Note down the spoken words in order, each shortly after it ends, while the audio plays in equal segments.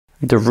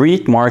The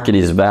REIT market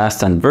is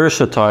vast and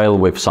versatile,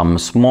 with some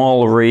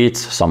small REITs,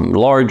 some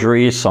large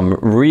REITs, some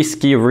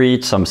risky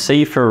REITs, some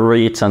safer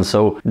REITs, and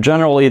so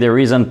generally there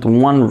isn't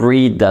one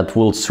REIT that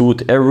will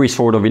suit every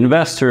sort of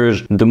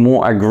investors. The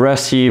more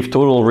aggressive,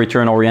 total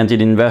return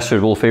oriented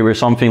investors will favor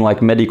something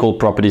like medical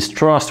properties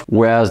trust,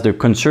 whereas the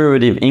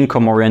conservative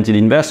income oriented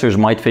investors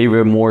might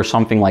favor more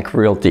something like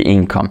Realty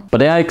Income.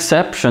 But there are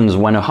exceptions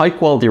when a high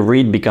quality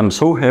REIT becomes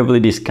so heavily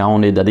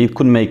discounted that it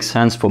could make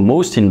sense for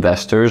most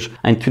investors,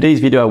 and in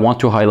today's video I want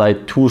to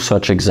highlight two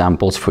such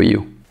examples for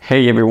you.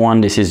 Hey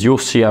everyone, this is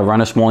Jussi. I run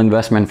a small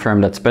investment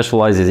firm that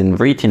specializes in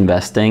REIT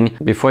investing.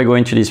 Before I go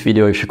into this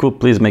video, if you could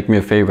please make me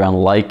a favor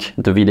and like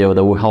the video,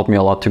 that will help me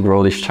a lot to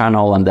grow this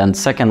channel. And then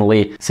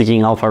secondly,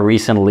 Seeking Alpha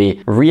recently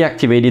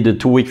reactivated the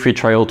 2-week free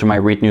trial to my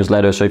REIT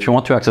newsletter. So if you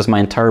want to access my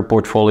entire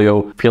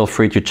portfolio, feel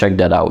free to check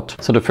that out.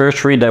 So the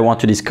first REIT I want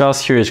to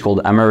discuss here is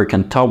called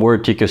American Tower,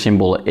 ticker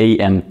symbol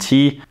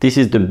AMT. This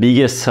is the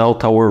biggest cell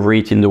tower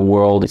REIT in the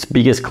world. Its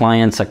biggest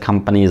clients are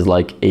companies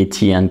like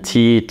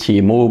AT&T,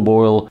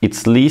 T-Mobile.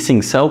 It's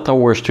leasing cell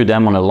towers to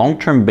them on a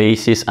long-term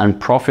basis and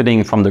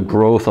profiting from the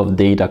growth of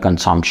data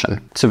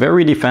consumption. It's a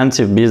very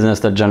defensive business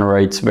that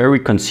generates very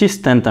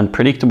consistent and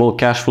predictable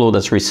cash flow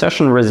that's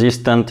recession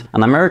resistant.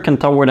 And American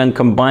Tower then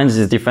combines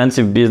this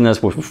defensive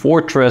business with a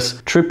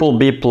fortress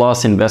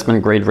BBB+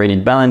 investment grade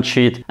rated balance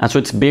sheet, and so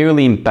it's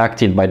barely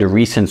impacted by the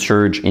recent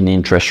surge in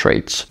interest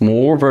rates.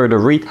 Moreover, the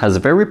REIT has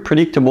very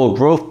predictable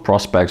growth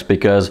prospects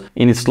because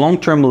in its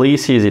long-term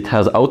leases it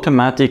has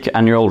automatic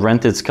annual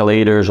rent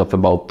escalators of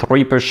about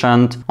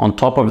 3%. On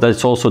top of that,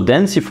 it's also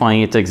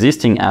densifying its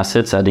existing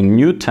assets, adding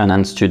new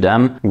tenants to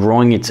them,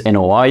 growing its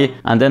NOI,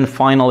 and then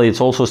finally it's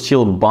also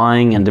still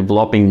buying and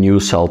developing new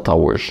cell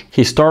towers.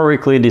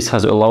 Historically, this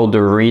has allowed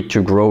the REIT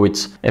to grow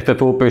its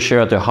FFO per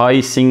share at a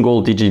high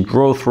single-digit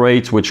growth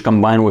rate, which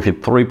combined with a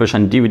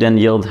 3% dividend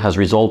yield has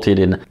resulted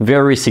in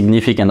very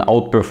significant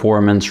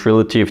outperformance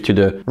relative to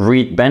the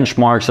REIT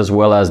benchmarks as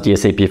well as the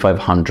S&P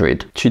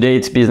 500. Today,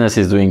 its business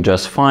is doing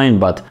just fine,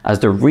 but as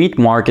the REIT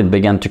market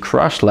began to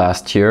crash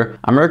last year,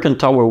 American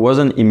Tower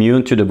wasn't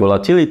immune to the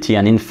volatility,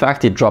 and in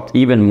fact it dropped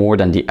even more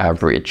than the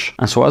average.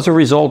 And so as a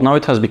result, now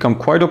it has become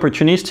quite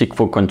opportunistic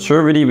for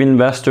conservative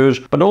investors,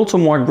 but also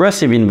more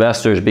aggressive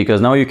investors, because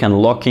now you can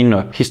lock in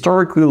a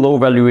historically low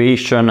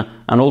valuation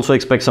and also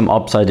expect some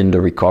upside in the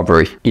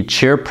recovery. Its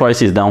share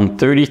price is down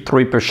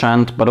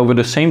 33%, but over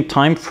the same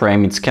time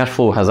frame, its cash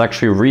flow has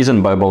actually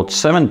risen by about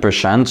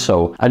 7%.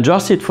 So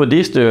adjusted for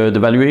this, the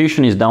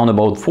valuation is down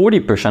about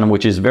 40%,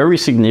 which is very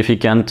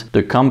significant.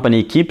 The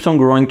company keeps on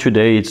growing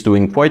today. It's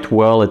doing quite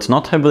well. It's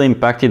not heavily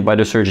impacted by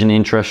the surge in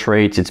interest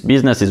rates. Its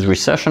business is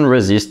recession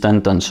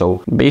resistant. And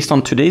so based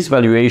on today's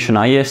valuation,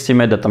 I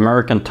estimate that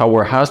American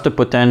Tower has the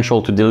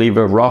potential to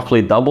deliver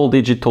roughly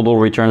double-digit total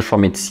returns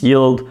from its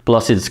yield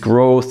plus its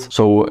growth.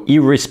 So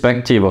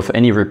irrespective of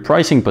any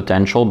repricing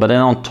potential, but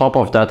then on top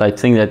of that, I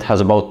think that it has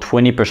about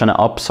 20%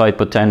 upside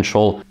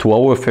potential to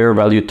our fair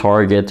value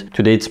target.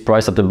 Today it's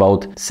priced at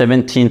about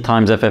 17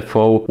 times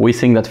FFO. We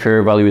think that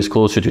fair value is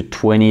closer to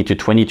 20 to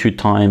 22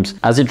 times.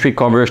 As it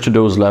recovers to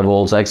those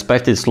levels, I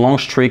expect its long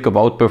streak of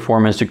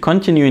outperformance to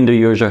continue in the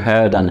years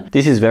ahead, and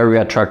this is very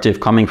attractive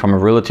coming from a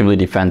relatively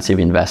defensive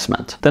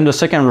investment. Then the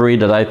second REIT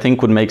that I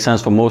think would make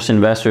sense for most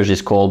investors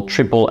is called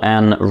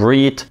NNN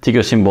REIT,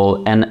 ticker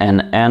symbol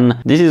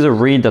NNN. This is a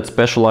REIT that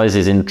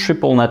specializes in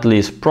triple net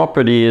lease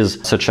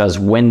properties such as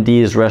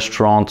Wendy's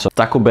restaurants,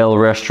 Taco Bell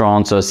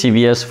restaurants,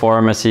 CVS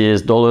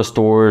pharmacies, dollar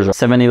stores,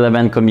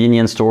 7-Eleven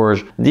convenience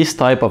stores. This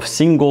type of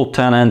single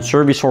tenant,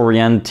 service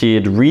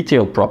oriented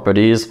retail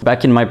properties.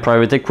 Back in my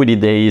private equity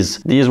days,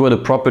 these were the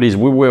properties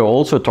we were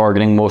also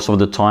targeting most of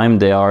the time.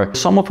 They are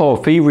some of our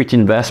favorite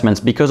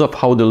investments because of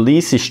how the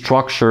lease is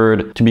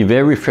structured to be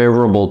very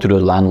favorable to the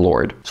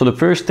landlord. So the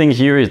first thing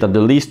here is that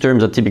the lease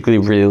terms are typically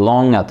really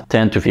long at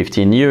 10 to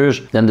 15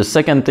 years. Then the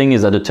second thing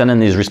is that the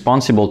tenant is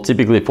responsible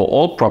typically for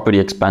all property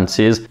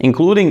expenses,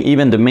 including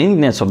even the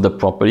maintenance of the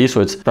property.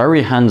 So it's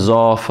very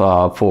hands-off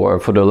for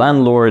the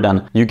landlord,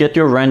 and you get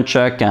your rent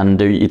check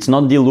and it's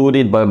not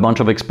diluted by a bunch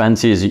of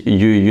expenses.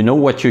 You know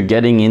what you're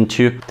getting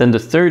into. Then the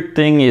third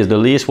thing is the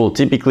lease will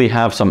typically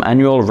have some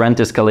annual rent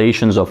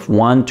escalations of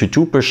 1 to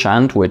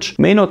 2%, which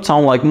may not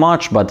sound like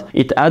much, but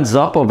it adds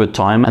up over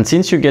time. And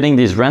since you're getting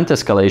these rent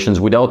escalations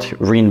without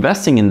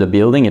reinvesting in the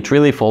building, it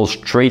really falls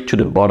straight to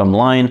the bottom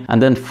line.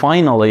 And then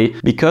finally,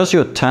 because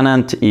your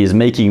tenant is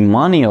making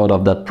money out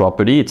of that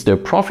property, it's their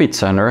profit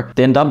center,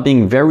 they end up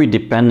being very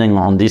dependent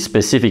on this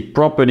specific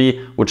property,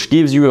 which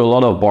gives you a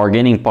lot of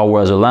bargaining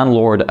power as a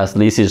landlord as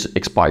leases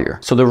expire.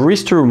 So the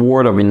risk to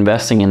reward of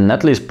investing in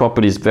net lease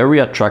property is very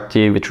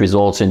attractive. It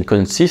results in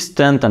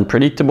consistent and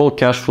predictable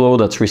cash flow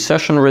that's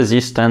recession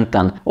resistant,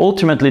 and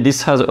ultimately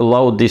this has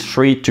allowed this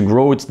REIT to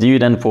grow its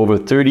dividend for over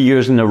 30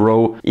 years in a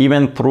row,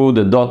 even through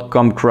the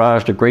dot-com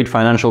crash, the great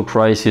financial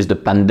crisis, the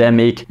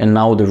pandemic, and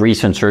now the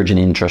recent surge in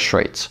interest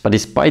rates. But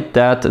despite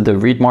that, the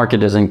REIT market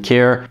doesn't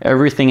care.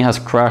 Everything has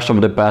crashed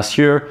over the past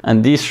year,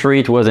 and this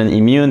REIT wasn't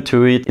immune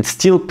to it. It's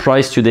still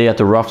priced today at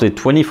a roughly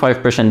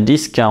 25%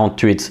 discount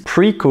to its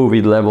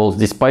pre-COVID levels,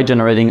 despite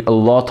generating a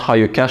lot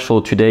higher cash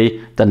flow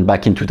today than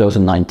back in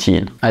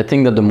 2019. I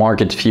think that the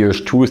market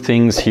fears two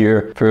things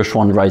here. First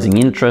one, rising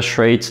interest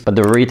rates, but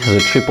the REIT has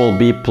a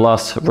BBB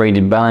plus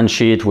rated balance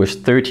sheet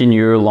with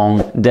 13-year long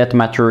debt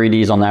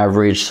maturities on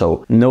average,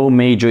 so no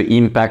major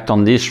impact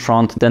on this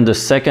front. Then the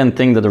second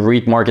thing that the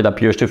REIT market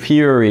appears to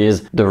fear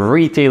is the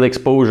retail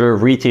exposure.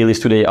 Retail is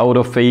today out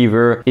of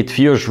favor. It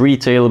fears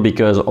retail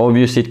because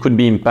obviously it could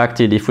be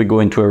impacted if we go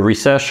into a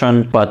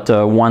recession, but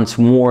once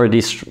more,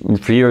 this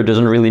fear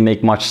doesn't really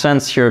make much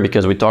sense here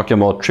because we're talking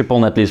about triple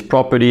net lease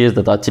properties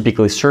that are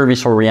typically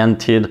service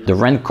oriented. The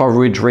rent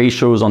coverage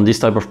ratios on this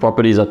type of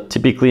properties are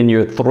typically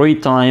near 3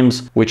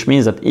 times, which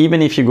means that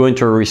even if you go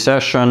into a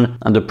recession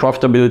and the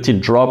profitability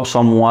drops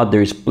somewhat,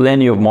 there is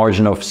plenty of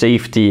margin of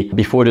safety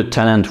before the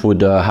tenant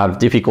would have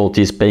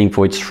difficulties paying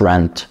for its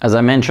rent. As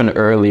I mentioned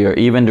earlier,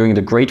 even during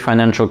the great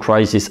financial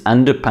crisis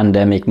and the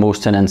pandemic,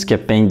 most tenants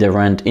kept paying their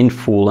rent in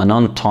full and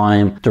on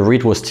time. The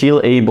REIT was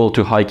still able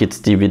to hike its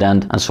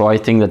dividend, and so I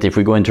think that if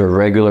we go into a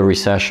regular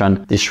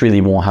recession, this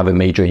really won't have a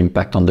major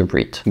impact on the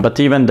REIT. But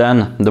even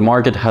then, the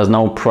market has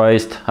now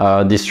priced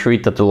this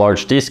REIT at a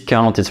large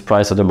discount. It's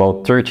priced at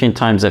about 13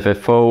 times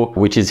FFO,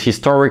 which is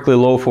historically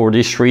low for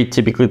this REIT.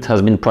 Typically it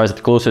has been priced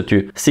at closer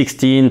to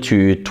 16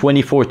 to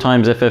 24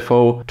 times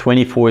FFO.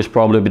 24 is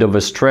probably a bit of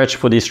a stretch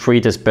for this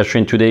REIT,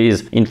 especially in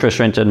today's interest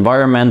rate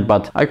environment,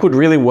 but I could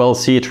really well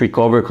see it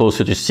recover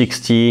closer to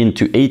 16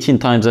 to 18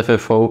 times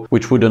FFO,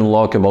 which would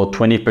unlock about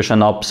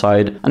 20%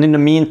 upside. And in the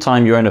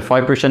meantime, you earn a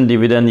 5%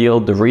 dividend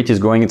yield. The REIT is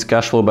growing its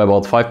cash flow by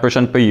about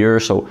 5% per year.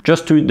 So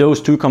just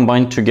those two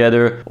combined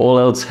together, all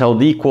else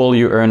held equal,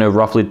 you earn a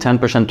roughly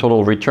 10%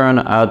 total return,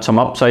 add some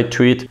upside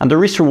to it, and the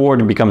risk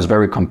reward becomes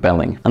very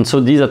compelling. And so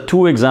these are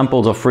two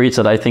examples of REITs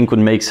that I think would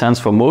make sense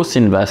for most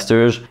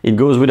investors. It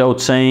goes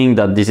without saying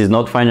that this is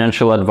not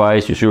financial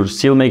advice. You should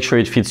still make sure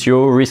it fits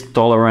your risk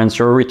tolerance,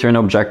 your return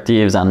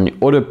objectives, and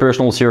other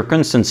personal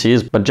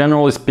circumstances. But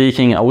generally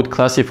speaking, I would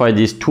classify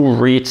these two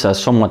REITs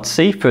as somewhat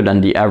safer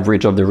than the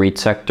average of the REIT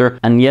sector,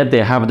 and yet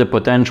they have the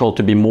potential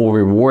to be more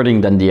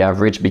rewarding than the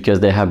average because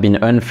they have been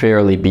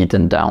unfairly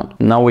beaten down.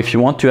 Now, if you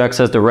want to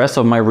access the rest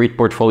of my REIT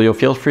portfolio,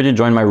 feel free to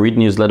join my REIT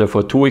newsletter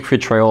for a 2-week free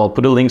trial. I'll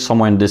put a link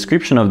somewhere in the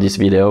description of this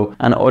video.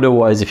 And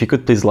otherwise, if you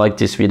could please like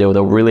this video,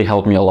 that would really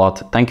help me a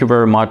lot. Thank you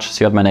very much.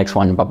 See you at my next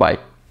one. Bye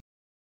bye.